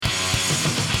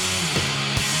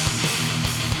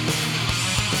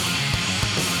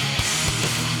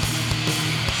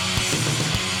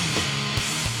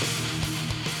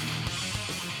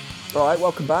All right,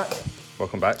 welcome back.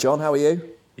 Welcome back. John, how are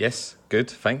you? Yes, good,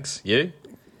 thanks. You?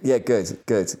 Yeah, good.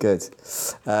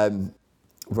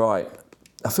 Right.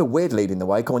 I feel weird leading the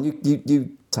way. Come on,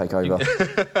 you take over.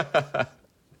 That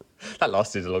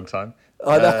lasted a long time.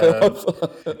 I know.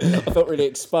 I felt really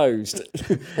exposed.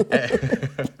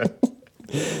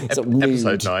 Episode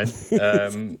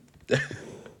 9.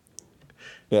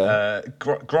 Yeah.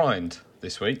 Grind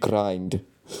this week. Grind.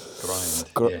 Yes.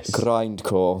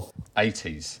 Grindcore.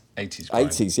 80s grind.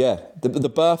 80s, yeah. The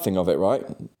birthing of it, right?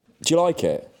 Do you like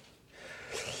it?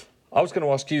 I was going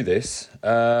to ask you this.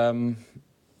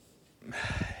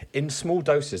 In small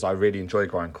doses, I really enjoy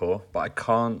grindcore, but I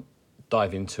can't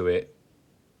dive into it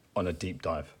on a deep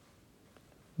dive.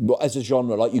 But as a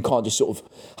genre, like you can't just sort of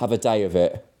have a day of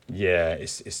it. Yeah,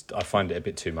 I find it a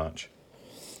bit too much.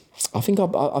 I think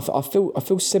I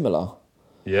feel similar.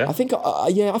 Yeah. I think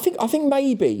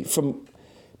maybe from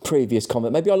previous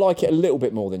comment, maybe I like it a little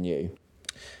bit more than you.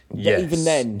 But Yes.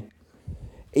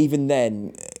 even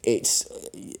then, it's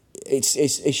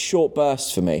short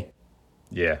bursts for me.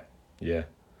 Yeah.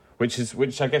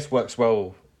 Which I guess works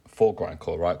well for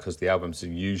grindcore, right? Because the albums are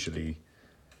usually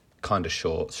kind of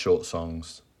short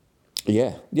songs.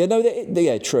 Yeah.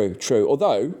 True.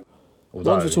 Although the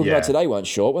ones we're talking about today weren't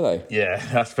short, were they? Yeah,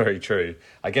 that's very true.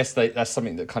 I guess that's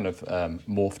something that kind of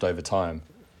morphed over time.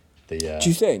 Do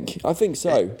you think? I think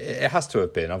so. It has to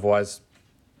have been. Otherwise,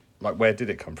 like, where did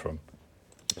it come from?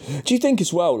 Do you think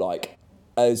as well, like,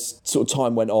 as sort of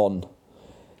time went on,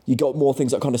 you got more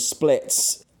things like kind of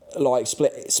splits, like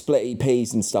split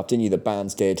EPs and stuff, didn't you, that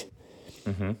bands did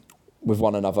with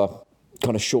one another,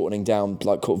 kind of shortening down,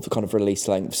 like, kind of release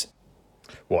lengths?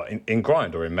 What, in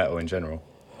grind or in metal in general?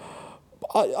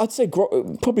 I'd say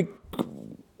probably,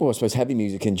 well, I suppose heavy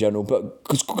music in general, but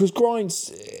because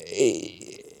grind's,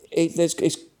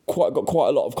 it's got quite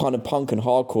a lot of kind of punk and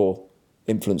hardcore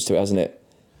influence to it, hasn't it?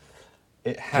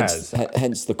 It has.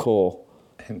 Hence the core.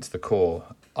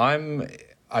 I'm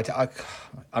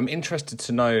interested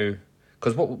to know,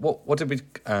 because what did we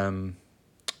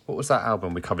what was that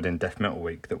album we covered in Death Metal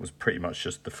Week that was pretty much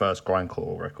just the first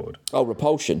grindcore record? Oh,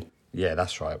 Repulsion. Yeah,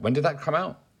 that's right. When did that come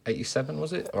out? 87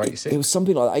 was it, or 86? It was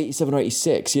something like 87 or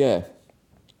 86. Yeah.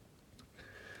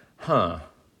 Huh.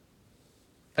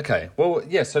 Okay. Well,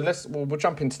 yeah. So we'll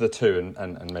jump into the two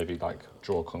and maybe like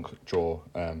draw.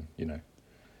 Oh,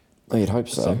 you'd hope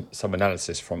so. Some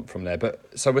analysis from there.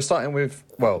 But so we're starting with,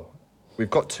 well, we've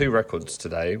got two records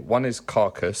today. One is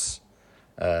Carcass,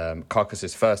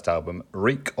 Carcass's first album,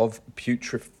 Reek of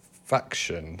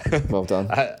Putrefaction. Well done.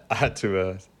 I had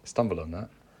to stumble on that.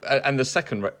 And the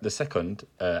second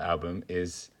album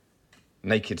is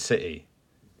Naked City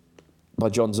By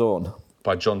John Zorn.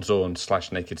 by John Zorn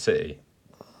 / Naked City.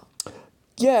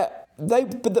 Yeah,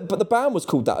 but the band was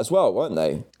called that as well, weren't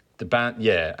they? The band,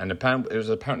 yeah, and it was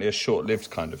apparently a short-lived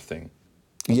kind of thing.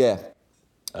 Yeah.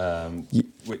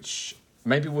 Which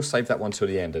maybe we'll save that one till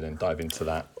the end and then dive into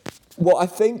that. Well, I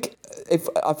think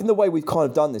the way we've kind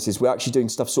of done this is we're actually doing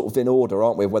stuff sort of in order,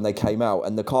 aren't we? When they came out,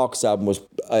 and the Carcass album was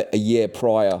a year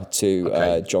prior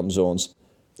to John Zorn's.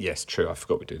 Yes, true. I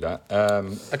forgot we do that.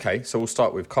 Okay, so we'll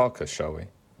start with Carcass, shall we?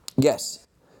 Yes.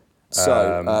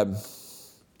 So,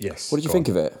 yes. what did you think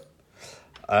of it?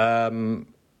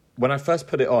 When I first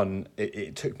put it on,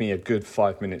 it took me a good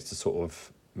 5 minutes to sort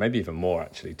of, maybe even more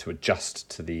actually, to adjust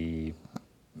to the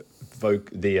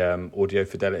audio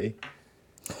fidelity.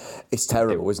 It's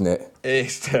terrible, isn't it?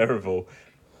 It's terrible,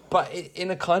 but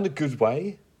in a kind of good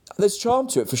way. There's charm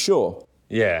to it for sure.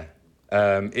 Yeah,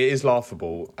 it is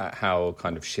laughable at how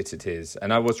kind of shit it is.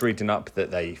 And I was reading up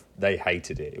that they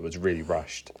hated it. It was really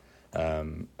rushed.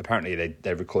 Apparently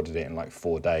they recorded it in like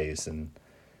 4 days, and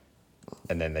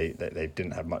then they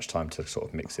didn't have much time to sort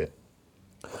of mix it.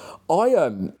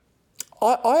 I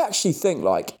actually think,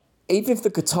 like, even if the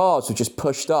guitars were just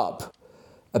pushed up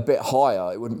a bit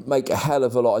higher, it would make a hell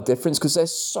of a lot of difference, because they're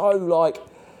so, like,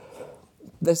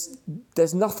 there's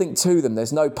nothing to them.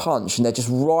 There's no punch, and they're just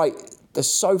right. They're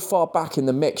so far back in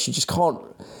the mix, you just can't.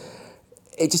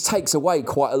 It just takes away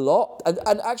quite a lot.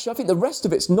 And actually, I think the rest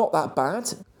of it's not that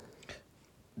bad.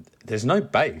 There's no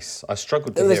bass. I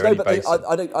struggled to hear any bass.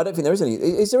 I don't think there is any.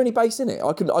 Is there any bass in it?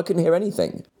 I couldn't hear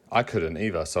anything. I couldn't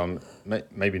either, so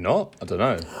maybe not. I don't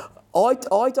know. I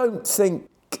don't think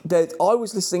that. I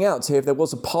was listening out to hear if there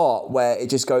was a part where it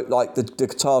just go like the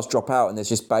guitars drop out and there's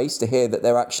just bass, to hear that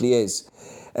there actually is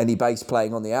any bass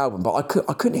playing on the album, but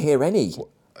I couldn't hear any.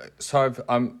 So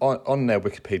I'm on their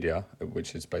Wikipedia,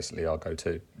 which is basically our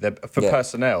go-to. For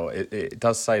personnel, it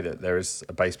does say that there is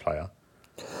a bass player.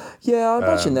 Yeah, I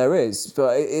imagine there is,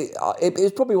 but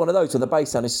it's probably one of those where the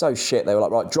bass sound is so shit. They were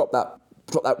like, right, drop that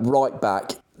right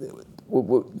back.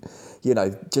 you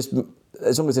know, just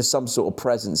as long as there's some sort of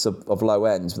presence of low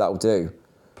ends, that'll do.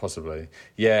 Possibly.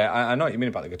 Yeah, I know what you mean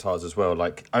about the guitars as well.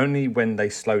 Like, only when they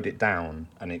slowed it down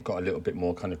and it got a little bit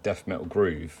more kind of death metal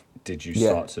groove did you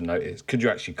start to notice. Could you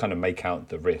actually kind of make out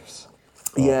the riffs?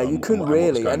 Yeah, you couldn't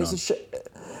really. And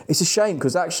it's a shame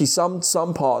because actually some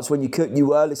parts when you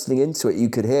were listening into it, you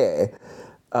could hear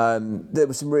there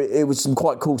was some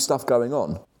quite cool stuff going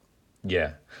on.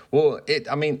 Yeah. Well,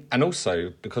 and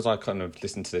also because I kind of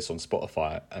listened to this on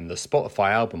Spotify, and the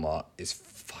Spotify album art is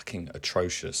fucking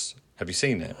atrocious. Have you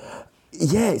seen it?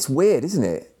 Yeah, it's weird, isn't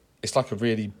it? It's like a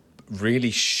really,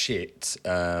 really shit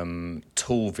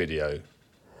Tool video.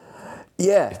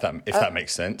 Yeah. If that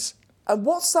makes sense. And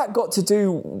what's that got to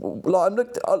do? Like,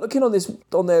 I'm looking on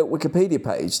their Wikipedia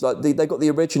page. Like they got the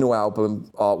original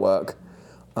album artwork,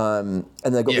 and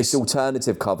they got this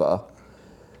alternative cover.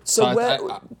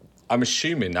 So I'm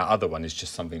assuming that other one is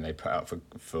just something they put out for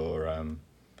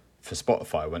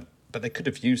Spotify. But they could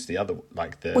have used the other,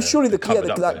 like the. Well, surely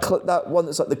that one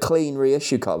that's like the clean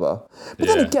reissue cover. But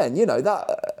then again, you know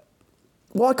that.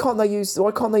 Why can't they use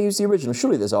the original?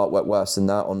 Surely there's artwork worse than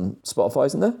that on Spotify,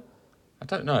 isn't there? I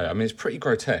don't know. I mean, it's pretty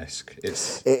grotesque.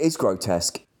 It is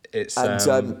grotesque.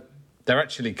 They're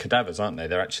actually cadavers, aren't they?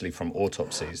 They're actually from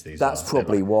autopsies. That's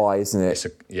probably why, isn't it?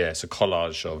 It's a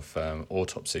collage of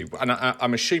autopsy, and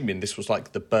I'm assuming this was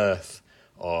like the birth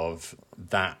of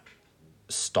that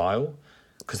style,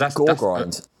 because that's gore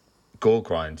grind. Gore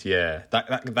grind, yeah.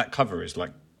 That cover is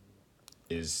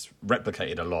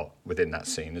replicated a lot within that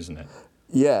scene, isn't it?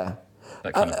 Yeah.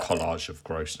 That kind of collage of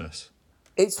grossness.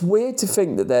 It's weird to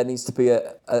think that there needs to be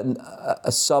a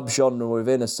subgenre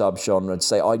within a subgenre to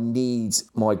say, I need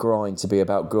my grind to be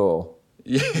about gore.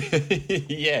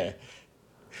 Yeah.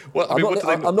 Well,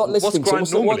 I'm not listening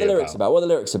to what are the lyrics about? What are the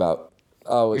lyrics about?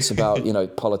 Oh, it's about,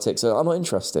 politics. I'm not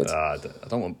interested. I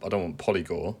don't want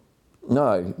polygore.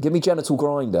 No, give me genital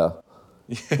grinder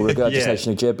or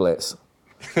regurgitation of giblets.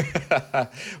 I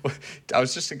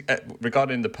was just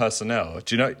regarding the personnel.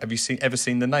 Do you know? Have you ever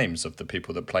seen the names of the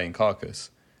people that play in Carcass?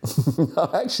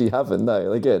 I actually haven't. No,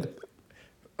 they're good.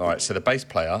 All right. So the bass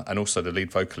player and also the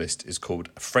lead vocalist is called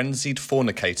Frenzied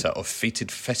Fornicator of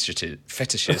Fetid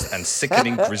Fetishes and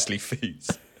Sickening Grisly Feet.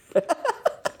 I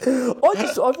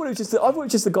thought it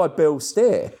was just the guy Bill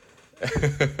Steer.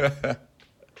 That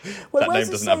name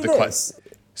doesn't have the quite.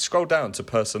 Scroll down to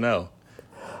personnel.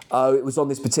 Oh, it was on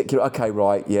this particular. Okay,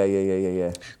 right.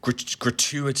 Yeah.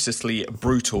 Gratuitously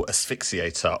brutal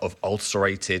asphyxiator of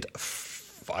ulcerated.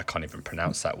 I can't even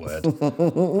pronounce that word.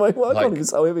 Wait, I can't even.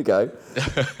 Oh, here we go.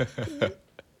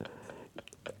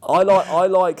 I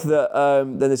like that.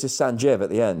 Then there's just Sanjeev at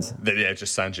the end. Yeah,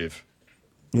 just Sanjeev.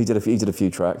 He did a few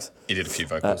tracks. He did a few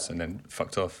vocals and then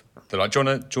fucked off. They're like, do you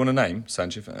want to name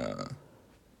Sanjeev?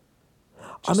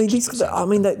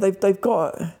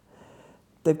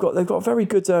 They've got very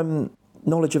good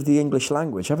knowledge of the English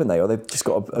language, haven't they? Or they've just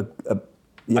got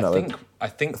I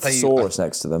think a thesaurus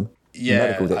next to them. Yeah,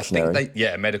 medical dictionary.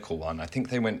 A medical one. I think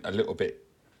they went a little bit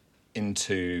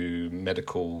into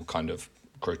medical kind of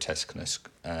grotesqueness,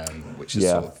 which is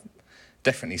sort of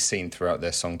definitely seen throughout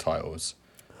their song titles.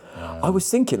 I was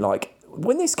thinking, like,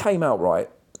 when this came out, right?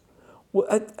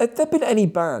 Had there been any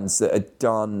bands that had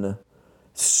done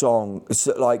songs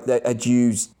like that had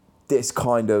used this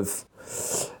kind of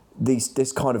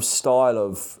style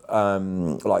of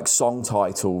like song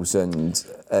titles and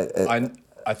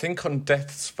I think on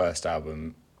Death's first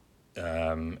album,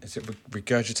 is it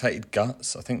Regurgitated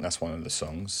Guts? I think that's one of the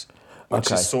songs,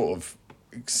 which is sort of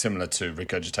similar to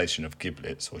Regurgitation of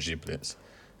Giblets or Giblets.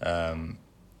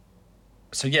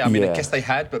 So yeah, I mean, I guess they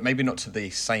had, but maybe not to the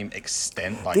same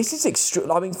extent. Like, this is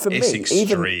extreme. I mean, for it's me,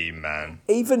 extreme, man.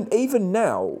 Even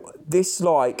now, this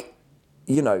I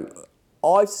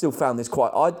still find this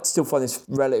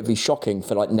relatively shocking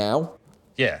for like now.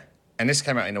 Yeah, and this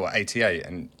came out in 88,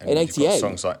 and in 88,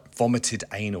 songs like Vomited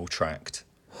Anal Tract.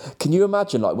 Can you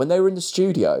imagine, like, when they were in the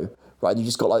studio, right? And you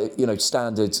just got like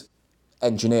standard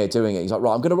engineer doing it. He's like,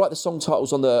 right, I'm going to write the song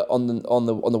titles on the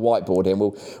whiteboard here,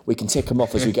 and we can tick them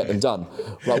off as we get them done.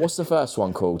 Right, what's the first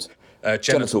one called?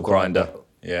 Genital Grinder.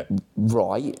 Yeah.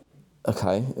 Right.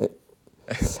 Okay.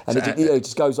 And it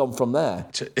just goes on from there.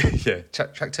 Yeah.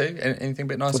 Track 2. Anything a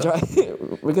bit nicer?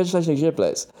 Regurgitation of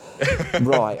Giblets.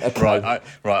 Right. Okay. Right.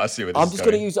 I see where this is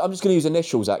going. I'm just going to use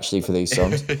initials actually for these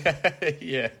songs.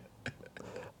 Yeah.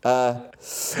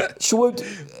 Shall we?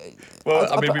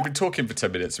 Well, I mean, we've been talking for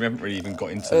 10 minutes. We haven't really even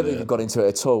got into it. We haven't got into it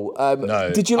at all.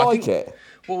 No. Did you like it?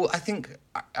 Well, I think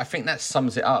that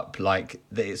sums it up. Like,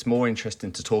 that it's more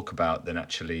interesting to talk about than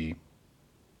actually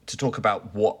to talk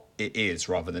about what it is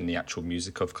rather than the actual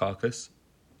music of Carcass.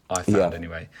 I found Yeah.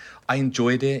 anyway. I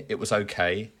enjoyed it. It was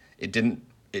okay. It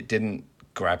didn't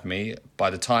grab me. By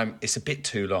the time, it's a bit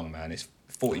too long, man. It's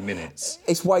 40 minutes.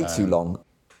 It's way too long.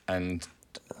 And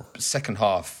second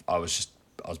half, I was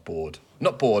bored.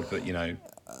 Not bored, but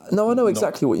No, I know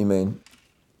exactly what you mean.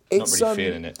 not really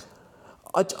feeling it.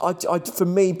 For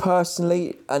me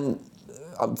personally, and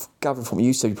I'm gathering from what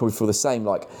you said, you probably feel the same.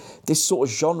 Like this sort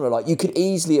of genre, like you could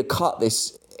easily have cut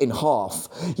this in half.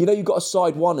 You've got a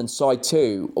side 1 and side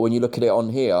 2. When you look at it on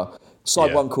here,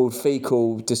 side 1 called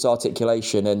fecal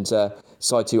disarticulation and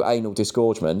side 2 anal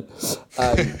disgorgement.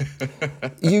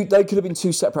 They could have been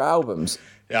 2 separate albums.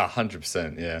 Yeah,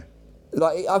 100%. Yeah.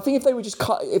 Like I think if they were just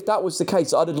cut, if that was the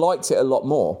case, I'd have liked it a lot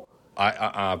more.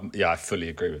 I fully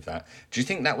agree with that. Do you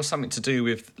think that was something to do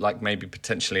with like maybe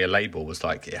potentially a label was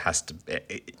like it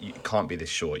can't be this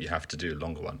short, you have to do a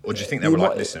longer one, or do you think they were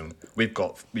like, listen, we've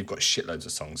got shitloads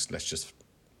of songs, let's just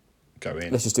go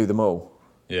in, Let's just do them all.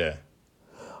 Yeah.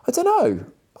 I don't know.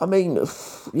 I mean,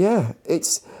 yeah,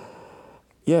 it's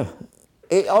yeah.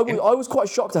 I was quite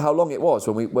shocked at how long it was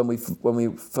when we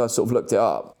first sort of looked it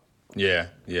up. Yeah.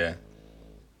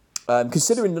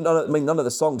 Considering none of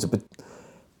the songs are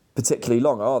particularly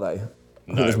long, are they? I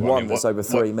think there's one that's over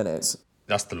 3 minutes.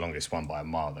 That's the longest one by a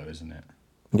mile, though, isn't it?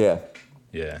 Yeah.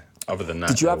 Yeah. Other than that,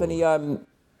 did you have any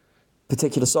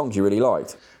particular songs you really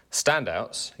liked?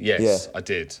 Standouts? Yes, yeah. I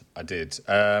did.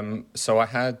 So I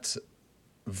had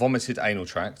Vomited Anal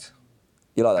Tract.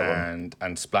 You like that one?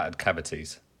 And Splattered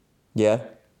Cavities. Yeah.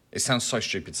 It sounds so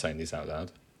stupid saying these out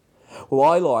loud. Well,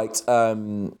 I liked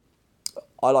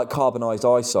Carbonised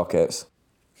Eye Sockets.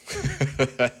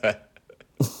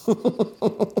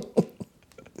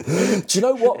 Do you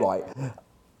know what, right?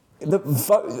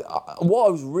 What I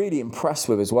was really impressed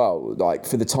with as well, like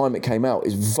for the time it came out,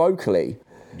 is vocally.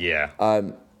 Yeah.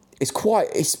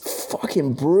 It's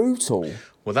fucking brutal.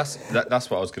 Well, that's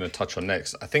what I was going to touch on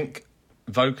next. I think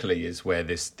vocally is where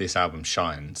this album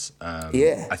shines.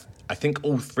 Yeah. I think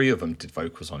all 3 of them did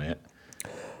vocals on it.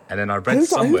 And then I read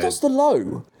somewhere... Who does the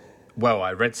low? Well,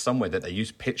 I read somewhere that they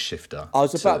use pitch shifter. I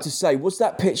was about to say, was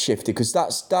that pitch shifter? Because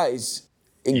that is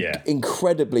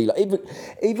incredibly... Like,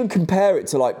 even compare it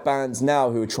to like bands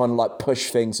now who are trying to like push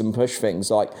things.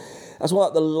 Like that's one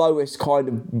of the lowest kind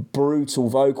of brutal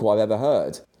vocal I've ever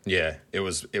heard. Yeah, it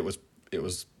was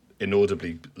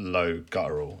inaudibly low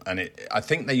guttural, and I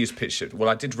think they used pitch shift. Well,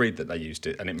 I did read that they used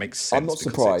it, and it makes sense. I'm not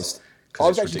surprised. I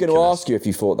was actually going to ask you if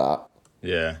you thought that.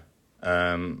 Yeah,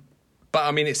 but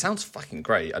I mean, it sounds fucking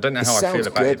great. I don't know how I feel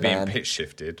about it being pitch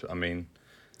shifted. I mean,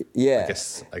 yeah,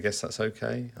 I guess that's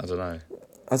okay. I don't know.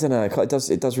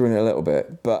 It does ruin it a little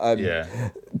bit, but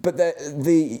But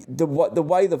the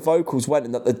way the vocals went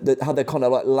and how they kind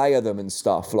of like layer them and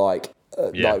stuff, like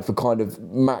for kind of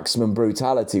maximum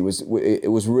brutality was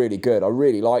really good. I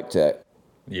really liked it.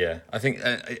 Yeah, I think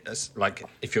it's like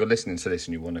if you're listening to this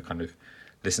and you want to kind of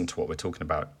listen to what we're talking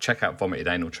about, check out Vomited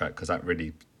Anal Tract, because that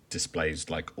really displays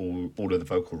like all of the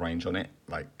vocal range on it,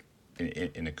 like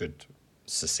in a good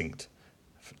succinct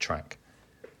track.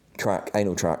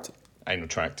 Anal Tract. Anal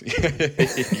Tract.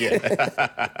 Yeah.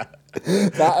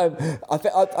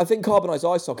 I think Carbonised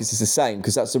Eye Sockets is the same,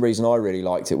 because that's the reason I really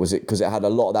liked it, was it because it had a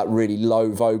lot of that really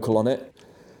low vocal on it.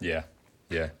 Yeah.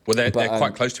 Well, they're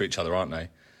quite close to each other, aren't they?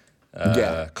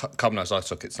 Carbonised Eye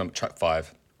Sockets, track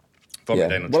 5.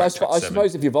 Anal well, I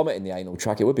suppose if you're vomiting the anal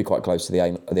track, it would be quite close to the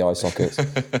eye sockets.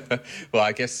 Well,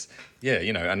 I guess,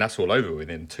 and that's all over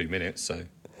within 2 minutes. So,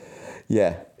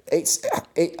 yeah,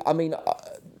 I mean,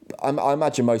 I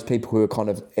imagine most people who are kind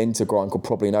of into grindcore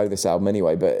probably know this album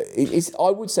anyway. But I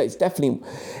would say it's definitely,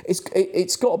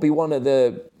 it's got to be one of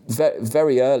the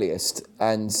very earliest,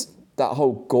 and that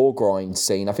whole gore grind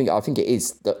scene. I think it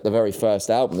is the very first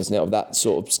album, isn't it, of that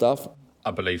sort of stuff. I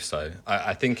believe so.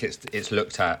 I think it's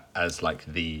looked at as like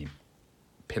the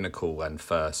pinnacle and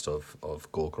first of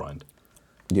gore grind.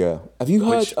 Yeah. Have you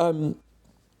heard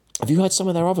some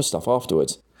of their other stuff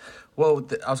afterwards? Well,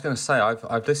 I was going to say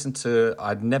I've listened to.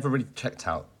 I'd never really checked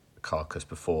out Carcass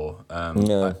before.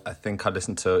 No. I think I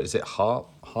listened to. Is it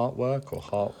Heartwork or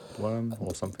Heartworm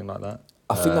or something like that?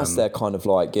 I think that's their kind of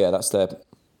like that's their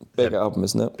bigger album,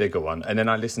 isn't it? Bigger one. And then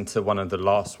I listened to one of the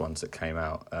last ones that came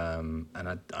out, and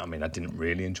I mean, I didn't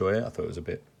really enjoy it. I thought it was a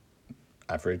bit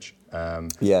average.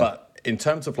 But in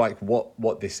terms of like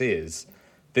what this is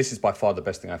by far the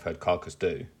best thing I've heard Carcass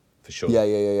do, for sure.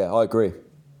 Yeah. I agree.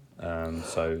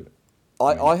 So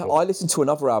I listened to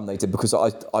another album they did because I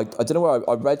don't know where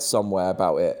I read somewhere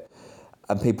about it,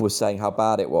 and people were saying how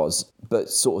bad it was, but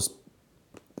sort of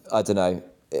I don't know,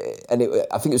 and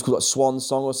I think it was called like Swan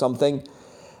Song or something.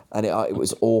 And it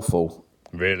was awful.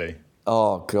 Really?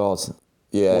 Oh God,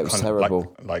 yeah, it was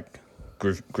terrible. Like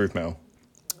groove metal.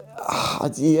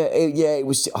 It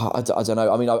was. I don't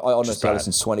know. I mean, I honestly bad.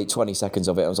 listened to 20 seconds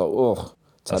of it. I was like, oh,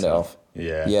 turn it off.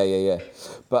 Yeah. Yeah.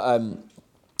 But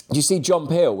do you see John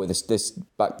Peel with this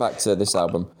back to this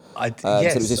album? Yes. So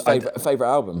it was his favourite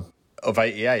album Of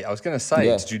 88. I was going to say,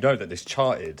 Yeah. did you know that this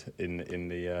charted in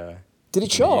the Did it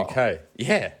chart? UK?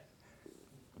 Yeah.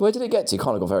 Where did it get to?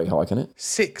 Kind of got very high, can it?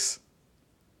 6.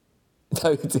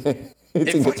 No, it did.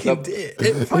 It fucking did.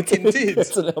 It fucking did.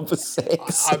 It's to number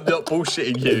 6. I'm not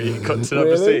bullshitting you. It got to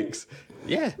number Really? 6.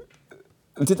 Yeah.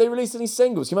 Did they release any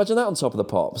singles? Can you imagine that on top of the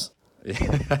pops? Did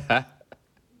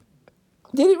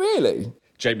it really?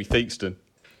 Jamie Theakston.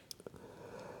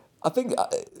 I think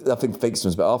Theakston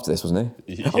was a bit after this, wasn't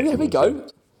he? Yeah, There he we was, go.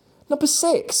 Number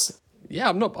 6 Yeah,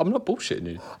 I'm not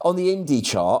bullshitting you. on the indie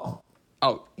chart.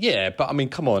 Oh, yeah, but I mean,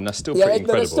 come on, that's still Yeah, pretty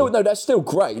incredible. that's still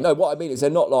great. No, what I mean is they're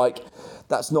not like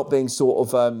that's not being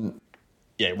sort of.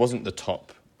 Yeah, it wasn't the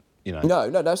top, you know.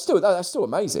 No, that's still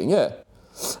amazing. Yeah.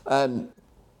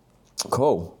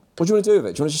 Cool. What do you want to do with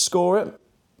it? Do you want to just score it?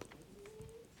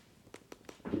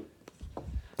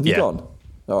 Have you Yeah. gone?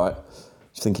 All right.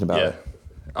 Just thinking about Yeah. it.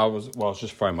 I was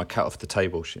just throwing my cat off the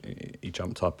table. He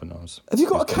jumped up and I was... Have you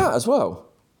got a cat as well?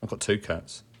 I've got 2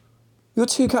 cats. You got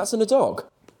 2 cats and a dog.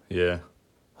 Yeah.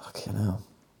 Fucking hell.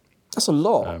 That's a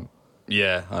lot.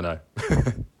 Yeah, I know.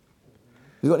 Have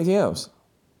you got anything else?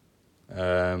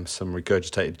 Some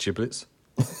regurgitated giblets.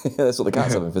 That's what the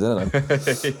cat's having for dinner.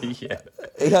 Yeah.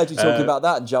 He heard you talking about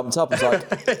that and jumped up and was like,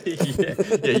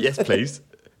 yeah, yes, please.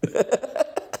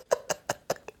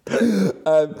 do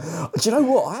you know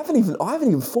what? I haven't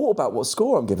even thought about what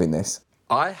score I'm giving this.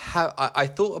 I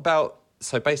thought about,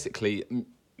 so basically,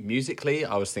 musically,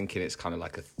 I was thinking it's kind of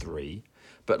like a 3,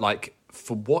 but like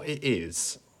for what it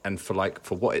is and for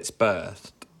what it's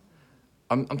birthed,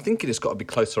 I'm thinking it's got to be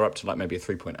closer up to like maybe a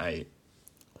 3.8.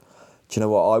 Do you know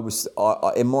what?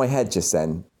 I in my head just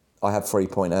then, I had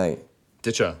 3.8.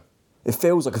 Did you? It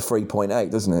feels like a 3.8,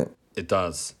 doesn't it? It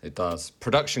does.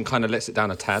 Production kind of lets it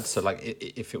down a tad, so like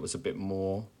if it was a bit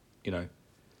more, you know.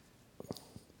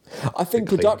 I think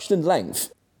Clean. production and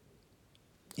length.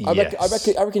 I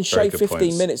reckon shave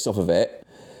 15 minutes off of it.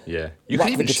 Yeah, you Whack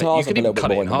could the even guitars up a little bit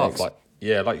cut it more in in the half. mix.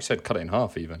 Like you said, cut it in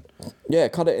half even. Yeah,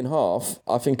 cut it in half.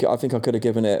 I think I could have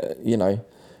given it,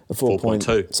 a 4 point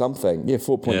 4.2. something. Yeah,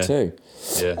 4.2.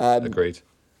 Yeah, agreed.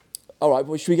 All right,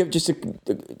 well, should we give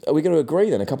are we going to agree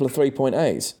then? A couple of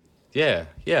 3.8s? Yeah,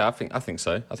 I think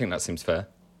so. I think that seems fair.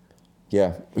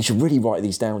 Yeah, we should really write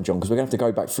these down, John, because we're going to have to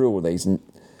go back through all these and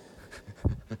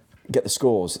get the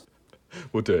scores.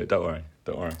 We'll do it. Don't worry.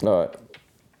 All right.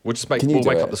 We'll just Can you we'll do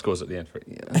make it? up the scores at the end for it.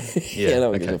 Yeah,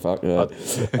 no one gives a fuck. Yeah.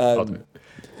 I'll do it.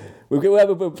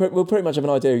 We'll pretty much have an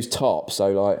idea who's top, so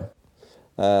like,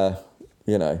 the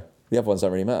other ones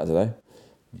don't really matter, do they?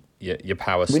 Yeah, your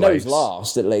power slaves. We know who's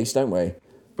last, at least, don't we?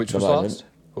 Which At was the moment. last?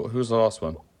 Who was the last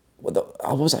one?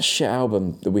 What was that shit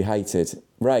album that we hated?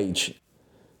 Rage.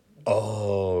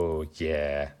 Oh,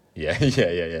 yeah.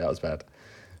 That was bad.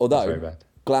 Although, very bad.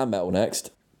 glam metal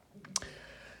next.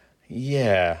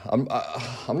 Yeah, I'm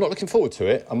not looking forward to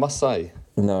it, I must say.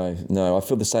 No, I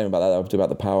feel the same about that. I'll do about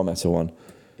the power metal one.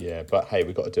 Yeah, but hey,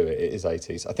 we've got to do it. It is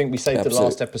 80s. I think we saved the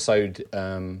last episode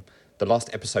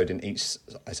in each,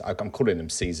 I'm calling them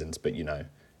seasons, but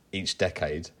each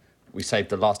decade. We saved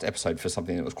the last episode for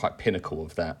something that was quite pinnacle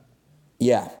of that.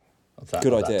 Yeah.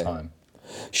 Good idea. That time.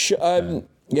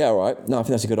 Yeah, all right. No, I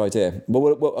think that's a good idea.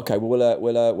 Well,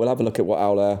 we'll have a look at what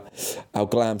our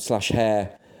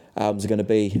glam/hair albums are going to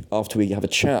be after we have a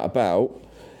chat about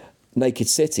Naked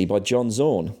City by John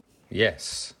Zorn.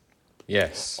 Yes.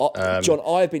 John,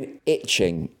 I've been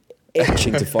itching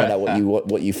to find out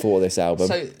what you thought of this album.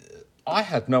 So I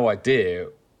had no idea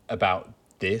about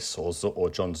this or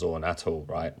John Zorn at all,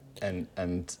 right?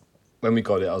 And when we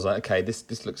got it, I was like, okay,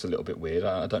 this looks a little bit weird.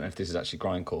 I don't know if this is actually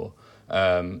grindcore.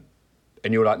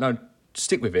 And you were like, no,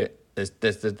 stick with it.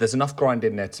 There's enough grind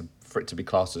in there for it to be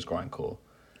classed as grindcore.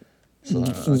 So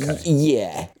okay.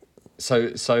 Yeah.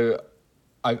 So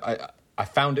I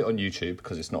found it on YouTube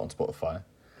because it's not on Spotify.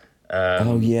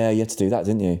 Oh yeah, you had to do that,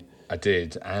 didn't you? I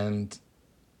did, and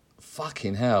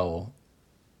fucking hell.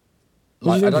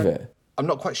 What did you think of it? I'm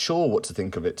not quite sure what to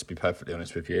think of it, to be perfectly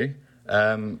honest with you.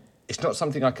 It's not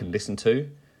something I can listen to,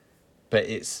 but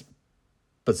it's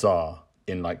bizarre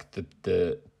in like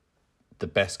the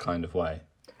best kind of way.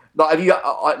 Like, have you?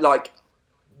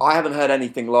 I haven't heard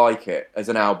anything like it as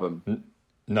an album.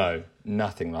 No,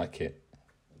 nothing like it.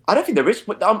 I don't think there is.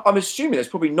 I'm assuming there's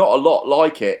probably not a lot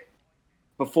like it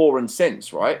before and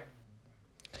since, right?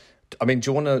 I mean, do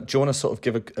you want to sort of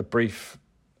give a brief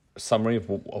summary of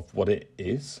what it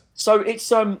is? So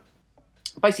it's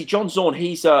basically John Zorn.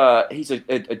 He's a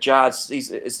jazz.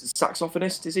 He's a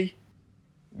saxophonist, is he?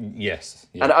 Yes,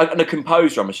 And yeah, a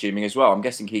composer, I'm assuming as well. I'm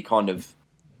guessing he kind of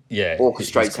yeah. He's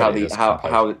orchestrates credited as a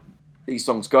composer. how these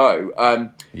songs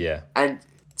go. Yeah, And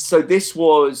so this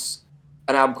was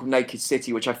an album called Naked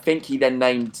City, which I think he then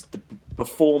named the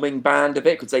performing band of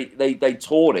it because they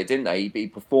toured it, didn't they? He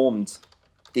performed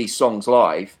these songs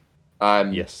live.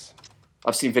 yes,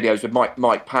 I've seen videos with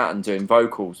Mike Patton doing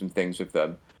vocals and things with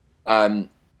them. And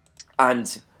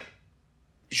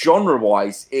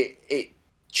genre-wise, it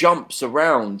jumps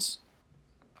around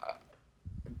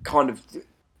kind of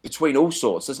between all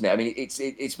sorts, doesn't it? I mean,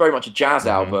 it's very much a jazz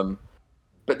album,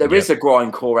 but there is a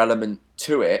grindcore element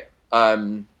to it.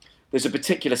 There's a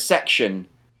particular section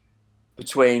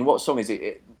between what song is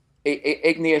it?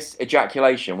 Igneous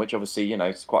Ejaculation, which obviously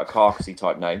it's quite a carcassy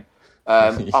type name,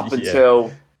 up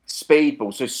until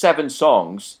Speedball. So 7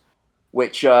 songs,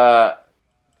 which are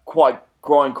quite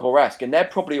grindcore-esque, and they're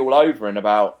probably all over in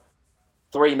about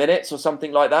 3 minutes or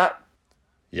something like that.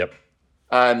 Yep.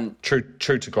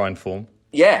 True to grind form.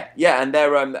 Yeah, and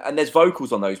there's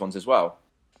vocals on those ones as well.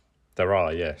 There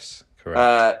are, yes,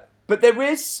 correct. But there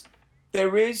is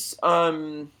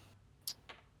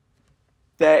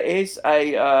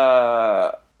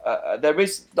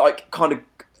like kind of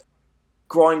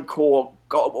grindcore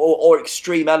or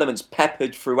extreme elements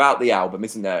peppered throughout the album,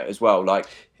 isn't there, as well? Like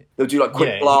they'll do like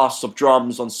quick blasts of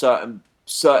drums on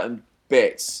certain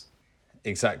bits.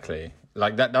 Exactly.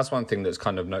 Like that's one thing that's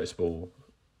kind of noticeable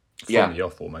from the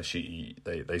off almost.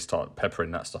 They start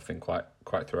peppering that stuff in quite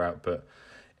throughout, but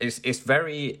it's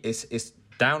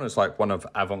down as like one of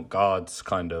avant-garde's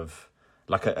kind of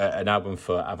like an album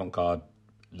for avant-garde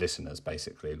listeners,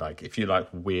 basically. Like if you like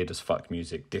weird as fuck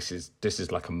music, this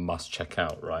is like a must check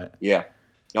out, right? Yeah.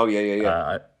 Oh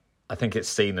yeah. I think it's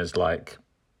seen as like,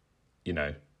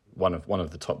 one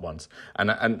of the top ones.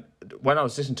 And when I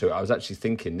was listening to it, I was actually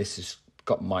thinking this has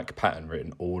got Mike Patton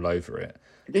written all over it.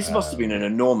 This must have been an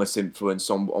enormous influence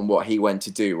on what he went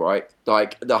to do, right?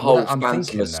 Like the whole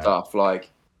Phantom stuff, like.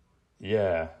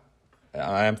 Yeah.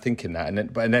 I am thinking that, and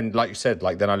then, like you said,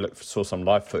 like then I saw some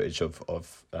live footage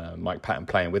of Mike Patton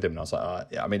playing with him, and I was like,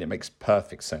 yeah, I mean, it makes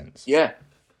perfect sense. Yeah,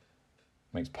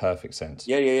 makes perfect sense.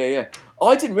 Yeah.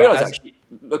 I didn't realize actually,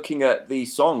 looking at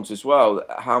these songs as well,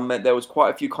 how there was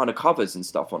quite a few kind of covers and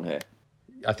stuff on here.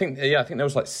 I think there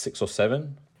was like 6 or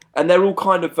 7, and they're all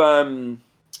kind of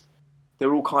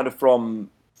from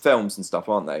films and stuff,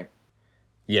 aren't they?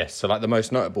 Yes. So like the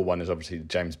most notable one is obviously the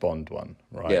James Bond one,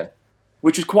 right? Yeah.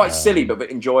 Which was quite silly, but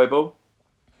enjoyable.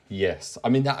 Yes, I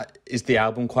mean that is the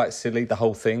album quite silly. The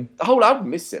whole thing. The whole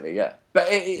album is silly, yeah. But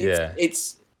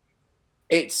it's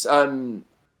well,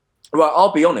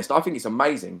 I'll be honest. I think it's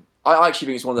amazing. I actually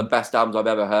think it's one of the best albums I've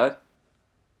ever heard.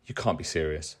 You can't be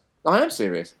serious. I am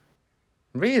serious.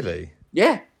 Really?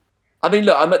 Yeah. I mean,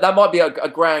 look, that might be a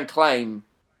grand claim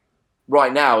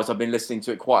right now, as I've been listening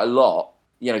to it quite a lot.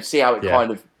 See how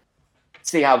it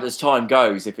see how as time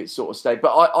goes, if it's sort of stayed. But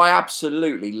I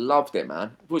absolutely loved it,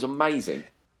 man. It was amazing.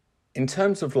 In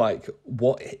terms of like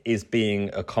what is being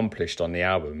accomplished on the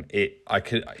album, I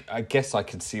guess I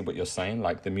could see what you're saying.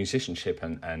 Like the musicianship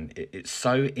and it's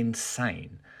so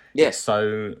insane. Yes. It's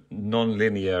so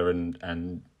non-linear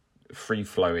and free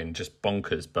flowing, just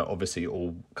bonkers. But obviously, it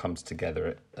all comes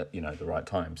together at the right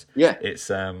times. Yeah. It's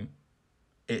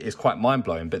quite mind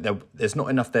blowing. But there's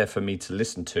not enough there for me to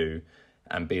listen to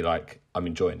and be like, I'm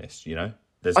enjoying this,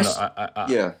 There's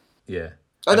yeah.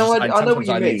 I know what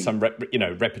you mean. Need some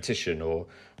repetition or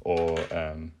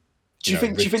do you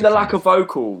think the lack of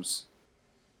vocals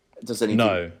does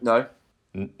anything? No.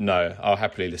 No, I'll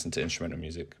happily listen to instrumental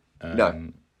music. No.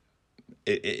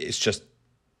 It's just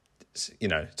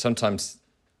sometimes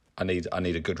I need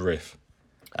a good riff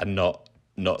and not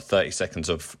 30 seconds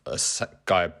of a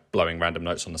guy blowing random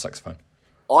notes on the saxophone.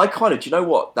 I kind of, do you know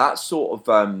what, that sort of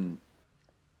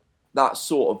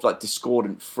like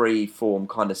discordant free form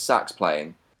kind of sax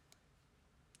playing,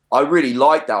 I really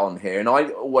like that on here, and I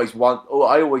always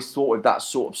thought with that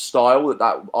sort of style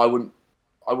that I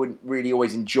wouldn't really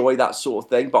always enjoy that sort of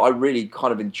thing, but I really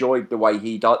kind of enjoyed the way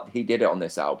he did it on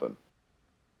this album.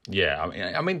 Yeah,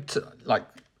 I mean, like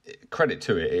credit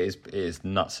to it, it is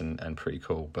nuts and pretty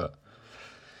cool, but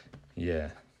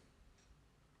yeah.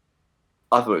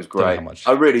 I thought it was great.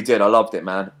 I really did. I loved it,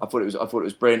 man. I thought it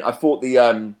was brilliant. I thought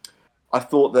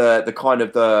the kind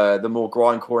of the more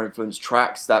grindcore influenced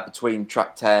tracks that between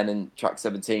track 10 and track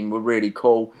 17 were really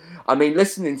cool. I mean,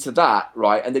 listening to that,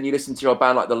 right, and then you listen to a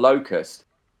band like The Locust,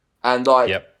 and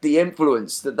like the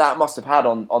influence that must have had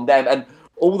on them, and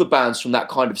all the bands from that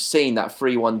kind of scene, that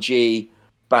 3-1G,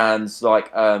 bands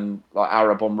like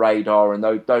Arab on Radar and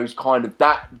those kind of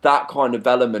that kind of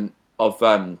element of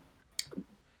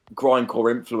grindcore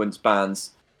influence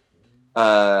bands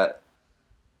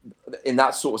in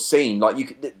that sort of scene, like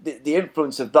the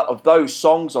influence of those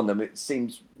songs on them, it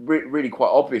seems really quite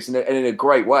obvious and in a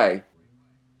great way.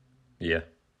 Yeah.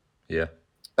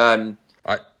 But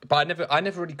I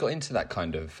never really got into that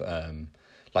kind of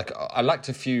like I liked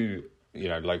a few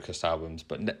Locust albums,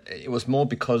 but it was more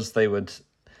because they would,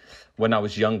 when I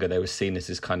was younger, they were seen as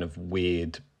this kind of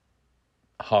weird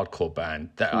hardcore band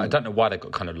that I don't know why they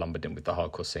got kind of lumbered in with the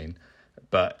hardcore scene,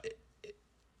 but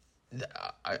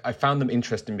I found them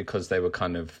interesting because they were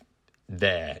kind of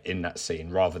there in that scene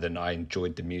rather than I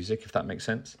enjoyed the music, if that makes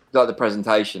sense. Like the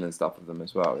presentation and stuff of them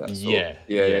as well. Yeah.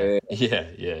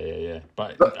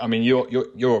 But I mean,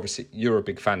 you're obviously a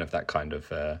big fan of that kind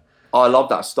of. I love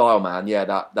that style, man. Yeah,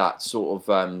 that sort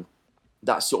of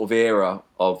era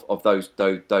of those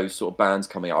sort of bands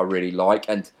coming out, I really like.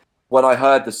 And when I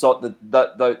heard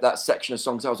that section of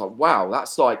songs, I was like, wow,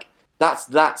 that's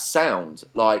that sound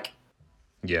like.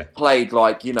 Yeah. Played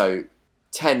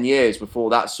 10 years before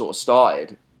that sort of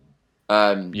started.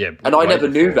 And I never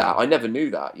knew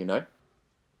that.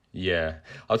 Yeah.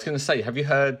 I was going to say, have you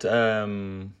heard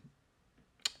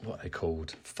what are they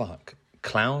called?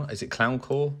 Clown? Is it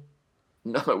Clowncore?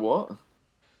 No, what?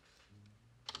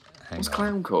 What's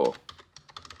Clowncore?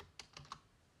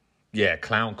 Yeah,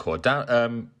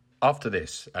 Clowncore. After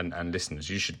this, and listeners,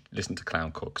 you should listen to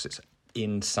Clowncore because it's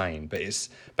insane. But it's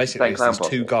basically these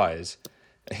two guys.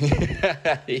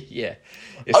 Yeah.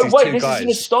 This isn't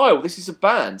a style. This is a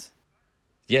band.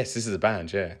 Yes, this is a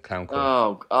band. Yeah,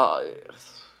 Clowncore. Oh.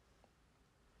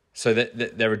 So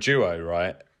they're a duo,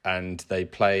 right? And they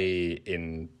play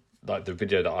in like the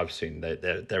video that I've seen.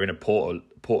 They're in a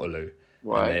Portaloo,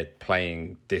 right? And they're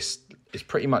playing this. It's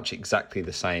pretty much exactly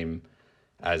the same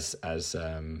as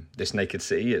this Naked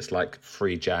City. It's like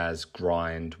free jazz,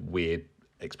 grind, weird,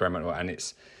 experimental, and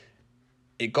it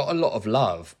got a lot of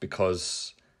love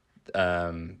because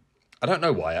I don't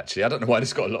know why, actually. I don't know why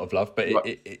this got a lot of love, but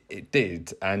it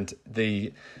did. And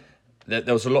there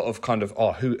was a lot of kind of,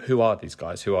 who are these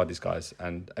guys? Who are these guys?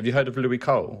 And have you heard of Lewis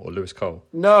Cole?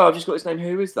 No, I've just got his name.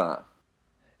 Who is that?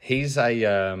 He's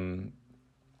a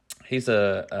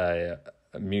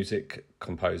music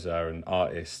composer and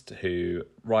artist who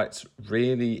writes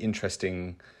really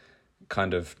interesting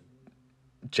kind of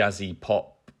jazzy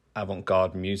pop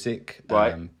avant-garde music,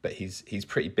 right? But he's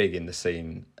pretty big in the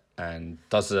scene and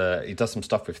does some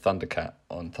stuff with Thundercat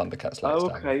on Thundercat's latest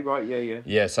album. Okay, right,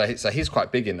 yeah. So he's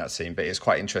quite big in that scene, but it's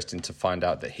quite interesting to find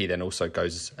out that he then also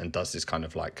goes and does this kind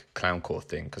of like clowncore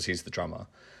thing because he's the drummer.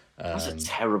 That's a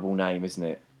terrible name, isn't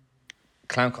it?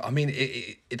 Clowncore. I mean,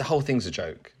 the whole thing's a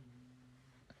joke.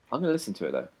 I'm gonna listen to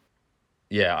it though.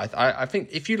 Yeah, I think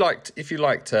if you liked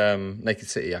Naked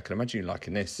City, I can imagine you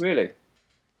liking this. Really?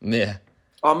 Yeah.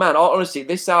 Oh man, honestly,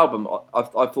 this album I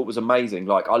thought was amazing.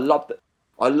 Like I loved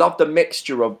the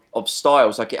mixture of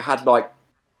styles. Like it had like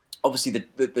obviously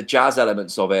the jazz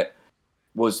elements of it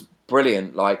was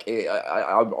brilliant. Like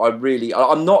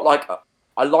I'm not like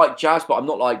I like jazz, but I'm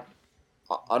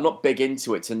not big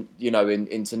into it to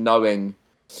into knowing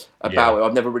about it.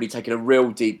 I've never really taken a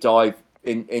real deep dive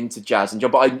into jazz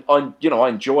and but I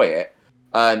enjoy it.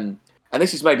 And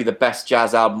this is maybe the best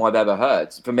jazz album I've ever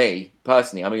heard, for me,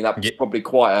 personally. I mean, that's probably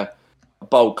quite a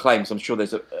bold claim, so I'm sure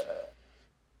there's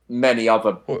many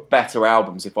other better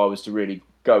albums if I was to really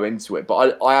go into it.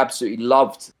 But I absolutely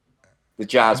loved the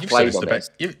jazz played on this.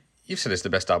 You've said it's the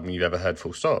best album you've ever heard,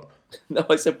 full stop. No,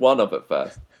 I said one of it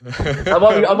first.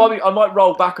 I might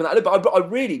roll back on that, but I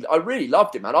really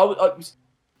loved it, man.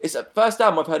 It's the first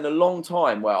album I've heard in a long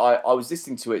time where I was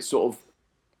listening to it sort of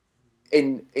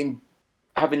in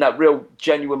having that real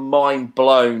genuine mind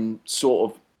blown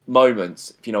sort of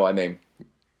moments, if you know what I mean.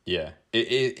 Yeah,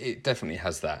 it definitely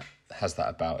has that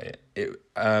about it.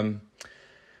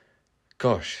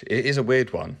 Gosh, it is a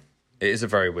weird one. It is a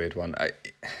very weird one.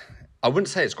 I wouldn't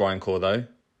say it's grindcore though.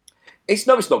 It's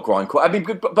not grindcore. I mean,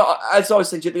 but as I was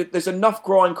saying, there's enough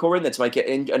grindcore in there to make it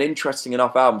an interesting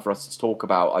enough album for us to talk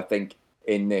about, I think,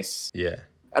 in this. Yeah.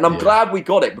 And I'm glad we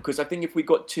got it, because I think if we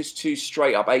got just two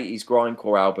straight up 80s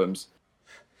grindcore albums,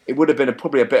 it would have been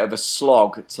probably a bit of a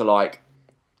slog to like.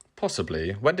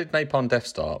 Possibly. When did Napalm Death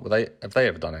start? Have they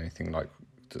ever done anything like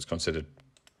that's considered?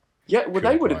 Yeah, well,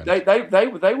 they would have.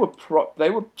 They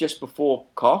were just before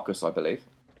Carcass, I believe.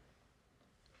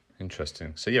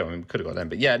 Interesting. So yeah, we could have got them,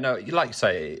 but yeah, no, like you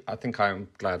say, I think I'm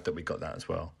glad that we got that as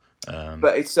well.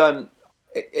 But it's an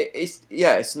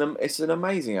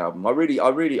amazing album. I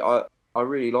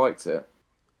really liked it.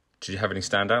 Did you have any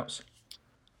standouts?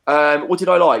 What did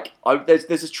I like?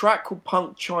 There's a track called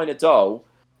Punk China Doll,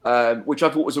 which I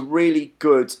thought was a really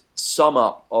good sum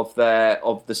up of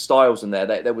the styles in there.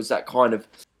 There was that kind of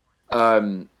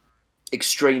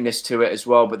extremeness to it as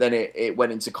well, but then it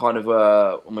went into kind of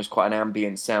almost quite an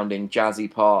ambient sounding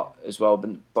jazzy part as well,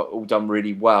 but all done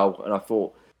really well, and I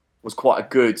thought was quite a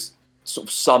good sort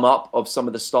of sum up of some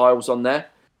of the styles on there.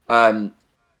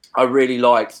 I really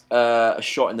liked A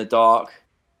Shot in the Dark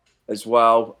as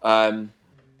well.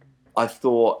 I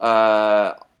thought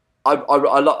I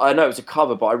know it was a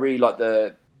cover, but I really liked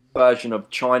the version of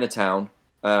Chinatown.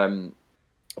 I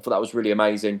thought that was really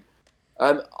amazing.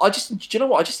 Do you know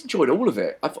what? I just enjoyed all of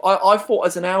it. I thought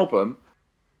as an album,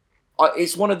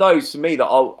 it's one of those for me that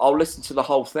I'll listen to the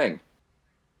whole thing.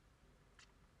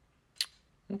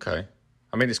 Okay,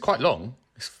 I mean it's quite long.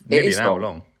 It's nearly an hour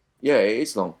long. Yeah, it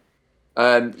is long.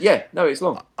 Yeah, no, it's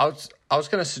long. I was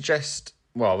going to suggest.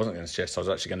 Well, I wasn't going to suggest. I was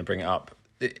actually going to bring it up.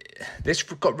 This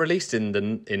got released in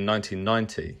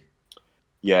 1990.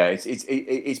 Yeah,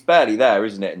 it's barely there,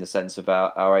 isn't it? In the sense of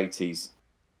our 80s.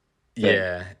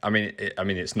 Yeah, I mean,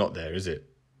 it's not there, is it?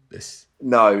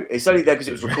 No, it's only there because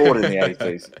it was recorded in the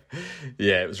 80s.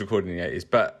 Yeah, it was recorded in the 80s,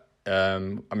 but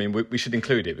I mean, we should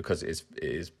include it because it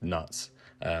is nuts.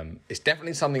 It's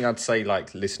definitely something I'd say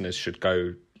like listeners should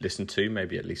go listen to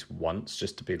maybe at least once,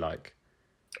 just to be like.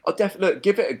 I'll definitely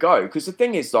give it a go, because the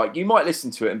thing is, like, you might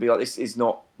listen to it and be like, "This is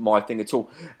not my thing at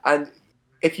all." And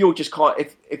if you're just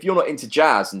if you're not into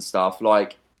jazz and stuff,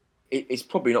 like, it's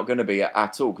probably not going to be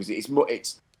at all, because it's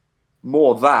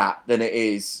more that than it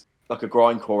is like a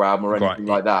grindcore album or anything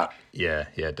like that. Yeah,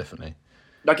 definitely.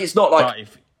 Like, it's not like.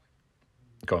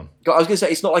 Go on. I was going to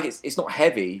say it's not like it's not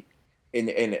heavy in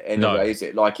a way, is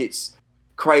it? Like, it's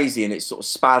crazy and it's sort of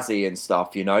spazzy and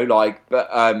stuff, you know. Like, but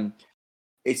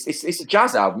it's a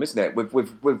jazz album, isn't it?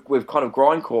 With kind of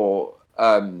grindcore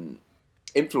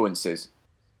influences.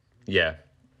 Yeah,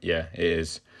 it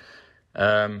is.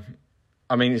 I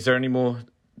mean, is there any more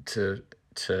to?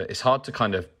 It's hard to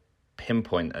kind of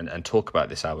pinpoint and talk about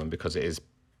this album because it is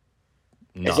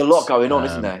nuts. There's a lot going on,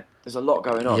 isn't there? There's a lot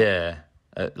going on. Yeah,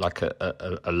 like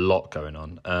a lot going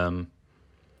on.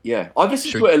 Yeah, I've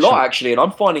listened to it a lot actually, and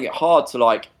I'm finding it hard to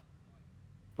like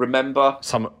remember,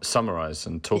 summarize,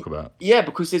 and talk about. Yeah,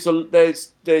 because there's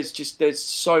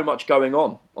so much going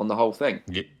on the whole thing.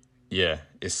 Yeah,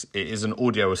 it is an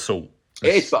audio assault.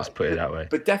 Let's put it that way.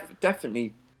 But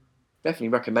definitely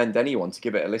recommend anyone to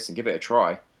give it a listen, give it a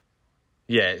try.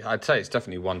 Yeah, I'd say it's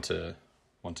definitely one to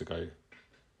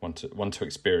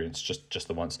experience just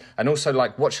the once, and also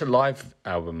like watch a live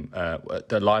album,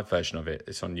 the live version of it.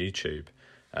 It's on YouTube.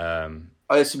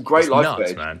 There's some great live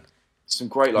footage, man. Some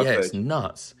great live footage. It's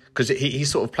nuts because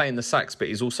he's sort of playing the sax, but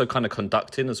he's also kind of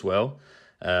conducting as well.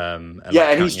 And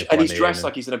he's dressed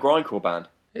like he's in a grindcore band.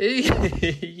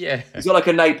 Yeah, he's got like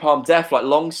a Napalm Death like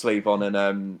long sleeve on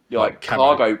and like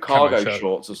cargo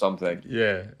shorts or something.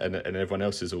 Yeah, and everyone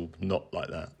else is all not like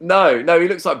that. No, he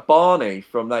looks like Barney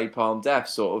from Napalm Death,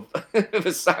 sort of, with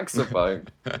a saxophone.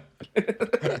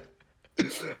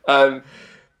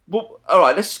 Well, all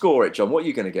right, let's score it, John. What are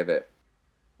you going to give it?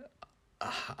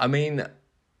 I mean,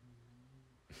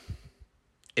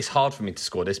 it's hard for me to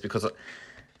score this because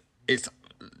it's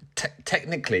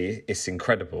technically it's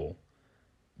incredible,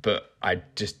 but I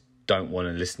just don't want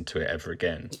to listen to it ever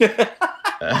again.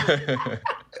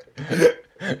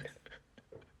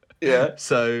 Yeah.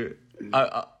 So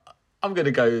I'm going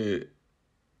to go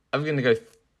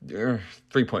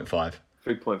 3.5.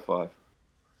 3.5.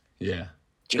 Yeah.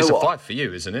 It's a 5 for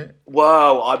you, isn't it?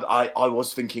 Wow, I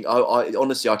was thinking. I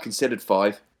honestly, I considered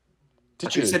 5. I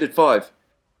considered 5.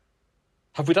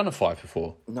 Have we done a 5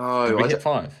 before? No, did we hit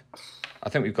 5? I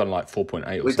think we've gone like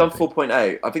 4.8. We've done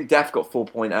 4.8. I think Def got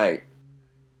 4.8.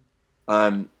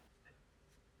 I'm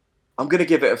going to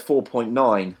give it a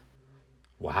 4.9.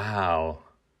 Wow.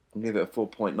 I'm going to give it a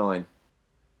 4.9.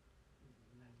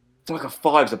 It's like a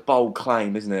 5's a bold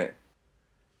claim, isn't it?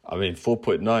 I mean,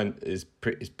 4.9 is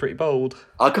pretty bold.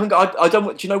 I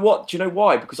don't. Do you know what? Do you know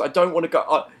why? Because I don't want to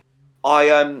go. I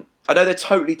know they're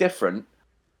totally different,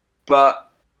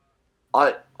 but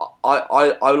I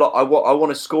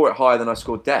want to score it higher than I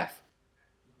scored Def.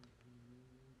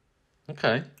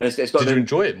 Okay. Did you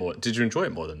enjoy it more? Did you enjoy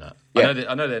it more than that? Yeah.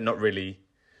 I know they're not really.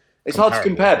 It's hard to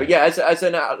compare, but yeah, as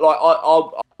an like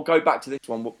I'll go back to this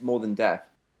one more than Def.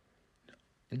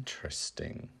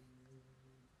 Interesting.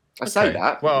 I say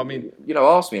that. Well, I mean,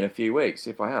 ask me in a few weeks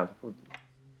if I have.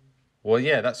 Well,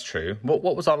 yeah, that's true.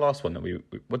 What was our last one that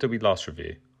what did we last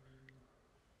review?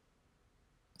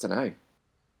 I don't know.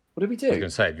 What did we do? I was going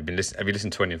to say, have you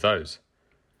listened to any of those?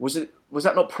 Was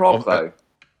that not prog though?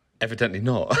 Evidently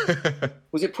not.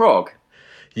 Was it prog?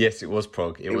 Yes, it was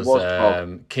prog. It was was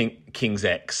prog. King's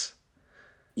X.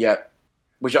 Yeah,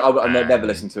 which I never And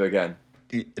listened to again.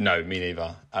 no, me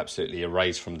neither. Absolutely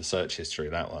erased from the search history,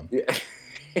 that one. Yeah.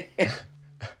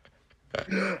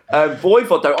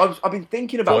 Voivod though, I've been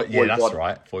thinking about Yeah, Voivod. that's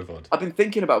right, Voivod. I've been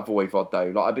thinking about Voivod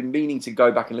though. Like I've been meaning to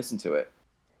go back and listen to it.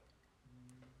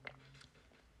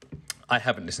 I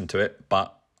haven't listened to it,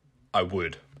 but I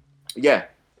would. Yeah.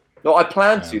 No, I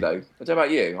plan to though. I don't know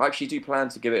about you. I actually do plan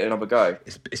to give it another go.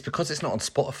 It's because it's not on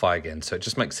Spotify again, so it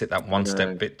just makes it that one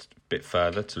step bit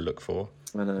further to look for.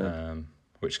 I know.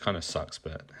 Which kind of sucks,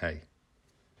 but hey,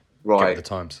 right. get with the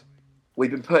times.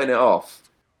 We've been putting it off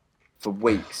for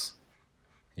weeks.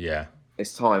 Yeah.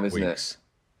 It's time, isn't it?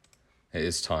 It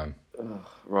is time.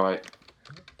 Right.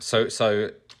 So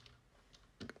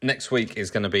next week is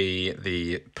going to be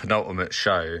the penultimate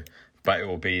show, but it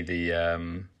will be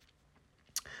the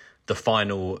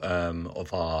final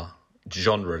of our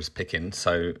genres picking.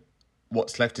 So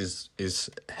what's left is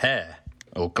hair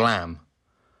or glam.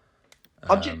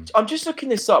 I'm just looking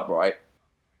this up, right?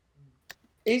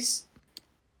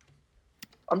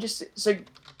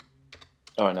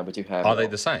 Oh no, we do hair. Are they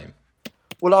the same?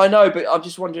 Well, I know, but I'm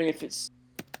just wondering if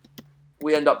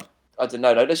we end up. I don't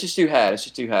know. No, let's just do hair.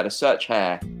 Let's search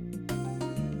hair.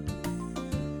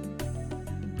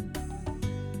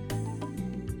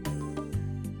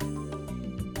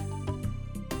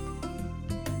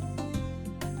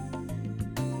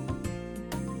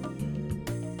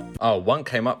 Oh, one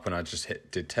came up when I just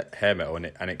did hair metal, and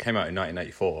it came out in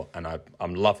 1984, and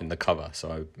I'm loving the cover.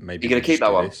 So maybe you're gonna keep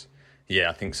that one. Yeah,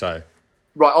 I think so.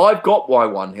 Right, I've got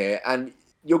Y1 here, and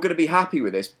you're going to be happy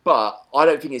with this, but I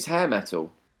don't think it's hair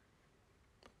metal.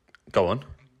 Go on.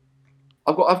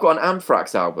 I've got an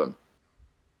Anthrax album.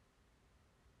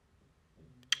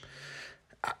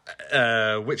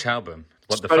 Which album?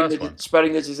 What, the first one?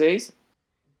 Spreading the Disease.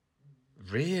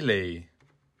 Really?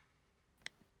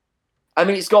 I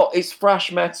mean, it's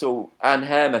thrash metal and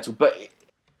hair metal, but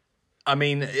I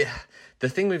mean, the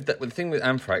thing with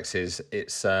Anthrax is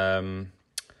it's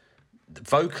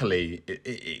vocally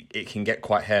it can get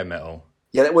quite hair metal.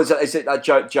 Yeah, is it that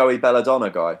Joey Belladonna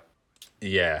guy?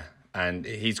 Yeah, and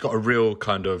he's got a real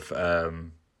kind of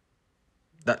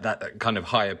that kind of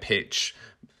higher pitch,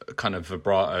 kind of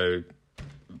vibrato,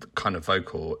 kind of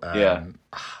vocal. Yeah.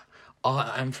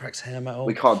 Anthrax hair metal.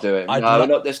 We can't do it.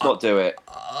 Let's not do it.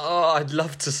 Oh, I'd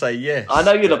love to say yes. I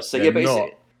know you'd love to say yeah, but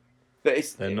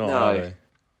they're not. No. Are they?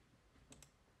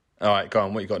 All right, go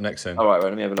on. What you got next then? All right,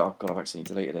 let me have a look. God, I've actually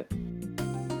deleted it.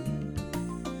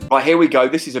 Right, here we go.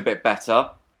 This is a bit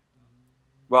better.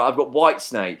 Right, I've got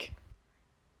Whitesnake.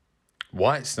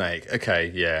 Whitesnake.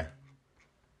 Okay, yeah.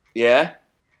 Yeah?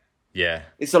 Yeah.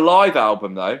 It's a live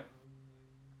album, though.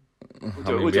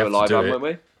 We'll do a live album, won't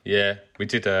we? Yeah, we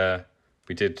did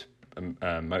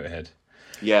Motorhead.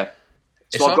 Yeah.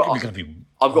 So I've got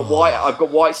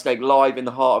Whitesnake live in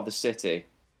the heart of the city.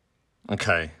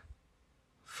 Okay.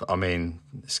 I mean,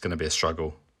 it's going to be a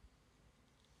struggle.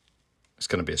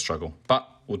 But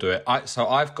we'll do it. So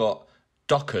I've got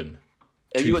Dokken,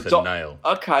 Tooth and Nail.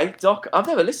 Okay, Dokken. I've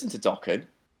never listened to Dokken.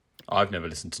 I've never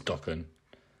listened to Dokken.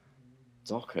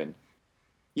 Dokken.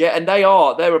 Yeah, and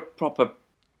they're a proper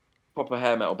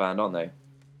hair metal band, aren't they?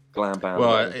 Glam band.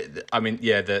 Well, I mean,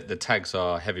 yeah, the tags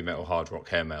are heavy metal, hard rock,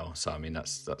 hair metal. So I mean,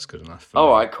 that's good enough.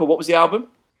 All right, cool. What was the album?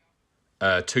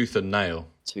 Tooth and Nail.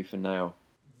 Tooth and Nail.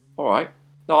 All right.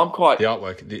 No, I'm quite. The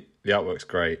artwork. The artwork's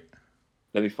great.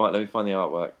 Let me find the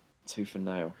artwork. Tooth and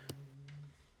Nail.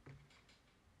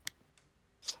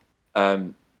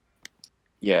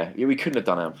 Yeah, we couldn't have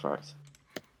done Anthrax.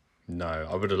 No,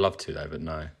 I would have loved to though, but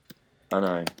no. I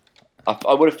know.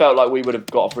 I would have felt like we would have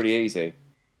got off really easy.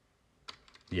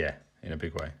 Yeah, in a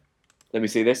big way. Let me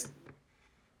see this.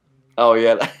 Oh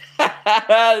yeah,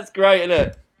 that's great, isn't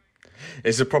it?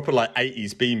 It's a proper like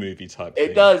 80s B movie type thing.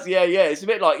 It does, yeah. It's a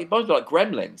bit like, it must be like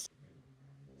Gremlins.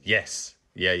 Yes.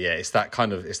 Yeah. It's that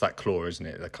claw, isn't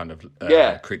it? That kind of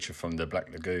creature from the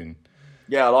Black Lagoon.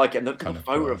 Yeah, I like it. And the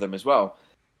photo of them as well.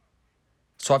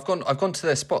 So I've gone to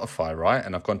their Spotify, right?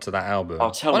 And I've gone to that album. Oh,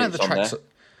 tell me it's on there.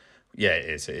 Yeah,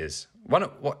 it is.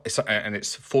 And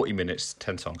it's 40 minutes,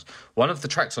 10 songs. One of the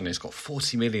tracks on it's got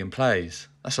 40 million plays.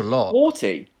 That's a lot.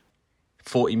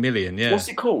 40 million, yeah. What's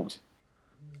it called?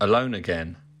 Alone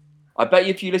Again. I bet you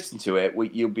if you listen to it,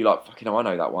 you'll be like, fucking hell, I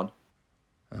know that one.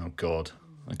 Oh, God.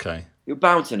 Okay. You're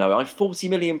bound to know it. 40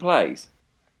 million plays.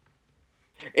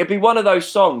 It'd be one of those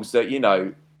songs that,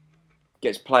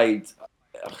 gets played,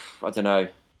 I don't know,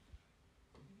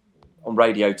 on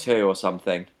Radio 2 or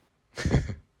something.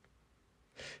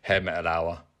 Hair Metal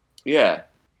Hour. Yeah.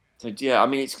 So, yeah, I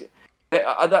mean,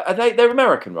 they're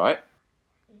American, right?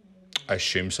 I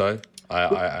assume so.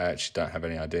 I actually don't have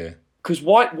any idea. Because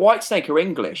Whitesnake are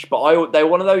English, but they're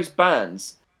one of those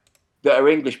bands that are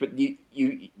English, but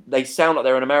they sound like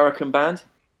they're an American band.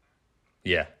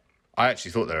 Yeah. I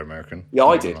actually thought they were American. Yeah,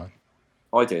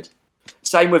 I did.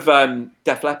 Same with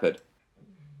Def Leppard.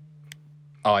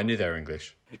 Oh, I knew they were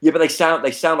English. Yeah, but they sound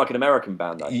like an American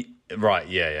band, though. Right,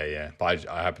 yeah. But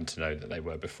I happen to know that they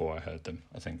were before I heard them,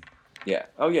 I think. Yeah.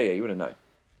 Oh, yeah, you would have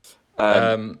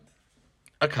known.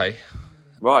 Okay.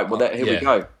 Right, well, here we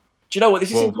go. Do you know what?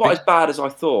 This isn't quite as bad as I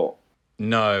thought.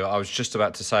 No, I was just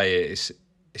about to say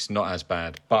it's not as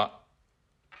bad, but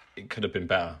it could have been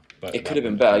better. But it could have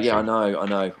been better. Yeah, I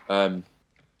know.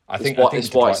 I think this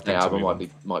Whitesnake album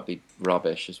might be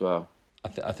rubbish as well.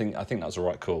 I think that was a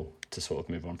right call to sort of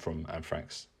move on from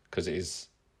Anthrax, because it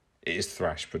is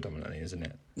thrash predominantly, isn't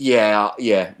it? Yeah.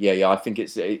 I think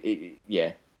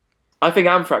yeah. I think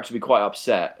Anthrax would be quite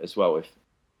upset as well if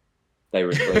they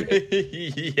were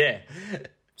included. Yeah.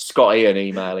 Scott Ian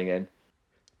emailing in.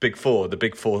 The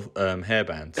big four hair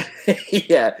bands.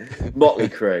 Yeah, Motley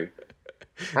Crue,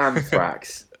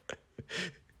 Anthrax.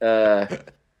 Who are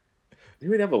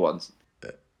the other ones?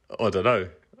 I don't know.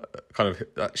 Kind of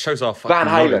that shows our Van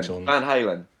knowledge Halen. on. Van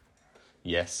Halen.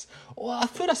 Yes. Well, I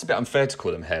feel that's a bit unfair to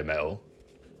call them hair metal.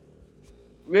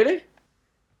 Really?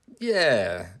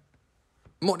 Yeah.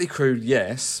 Motley Crue,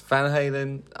 yes. Van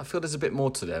Halen, I feel there's a bit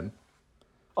more to them.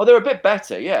 Oh, they're a bit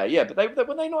better, yeah. But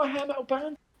were they not a hair metal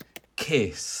band?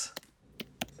 Kiss.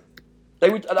 They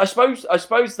would. I suppose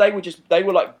they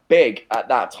were like big at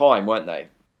that time, weren't they?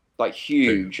 Like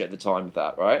huge at the time of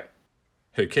that, right?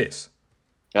 Who, Kiss?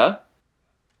 Huh?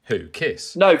 Who,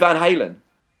 Kiss? No, Van Halen.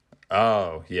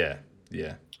 Oh, yeah.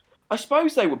 I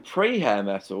suppose they were pre-hair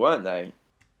metal, weren't they?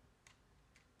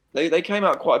 They came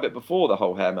out quite a bit before the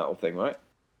whole hair metal thing, right?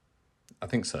 I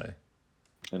think so.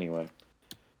 Anyway.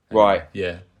 Right.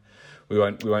 Yeah. We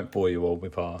won't bore you all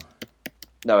with our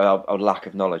our lack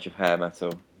of knowledge of hair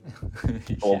metal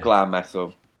or glam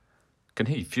metal. Can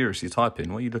hear you furiously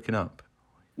typing. What are you looking up?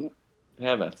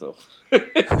 Hair metal.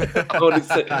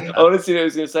 I honestly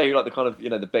was going to say like the kind of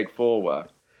the big four were.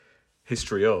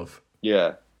 History of.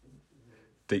 Yeah.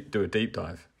 Do a deep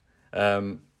dive.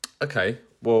 Okay.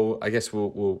 Well, I guess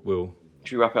we'll.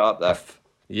 Should we wrap it up there?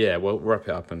 Yeah, we'll wrap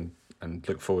it up and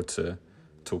look forward to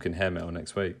talking hair metal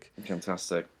next week.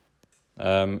 Fantastic.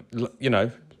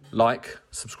 Like,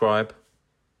 subscribe,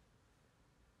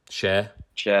 share,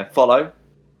 follow,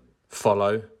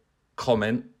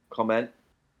 comment,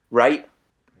 rate.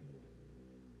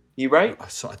 You rate? I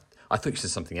thought you said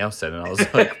something else then, and I was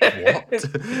like, what?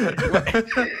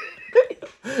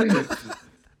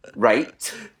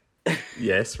 Rate.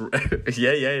 Yes.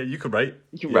 Yeah. You can rate.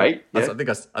 You can rate. Yeah. I think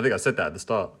I said that at the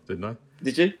start, didn't I?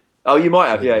 Did you? Oh, you might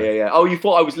have. Yeah. Oh, you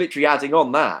thought I was literally adding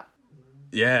on that?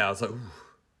 Yeah, I was like, ooh.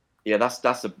 Yeah, that's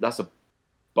a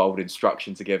bold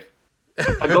instruction to give.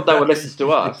 I'm not that one listens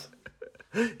to us.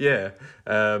 Yeah,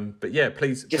 but yeah,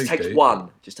 please. Just takes do. one.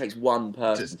 Just takes one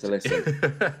person to listen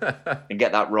and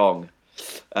get that wrong.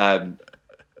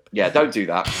 Yeah, don't do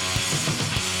that.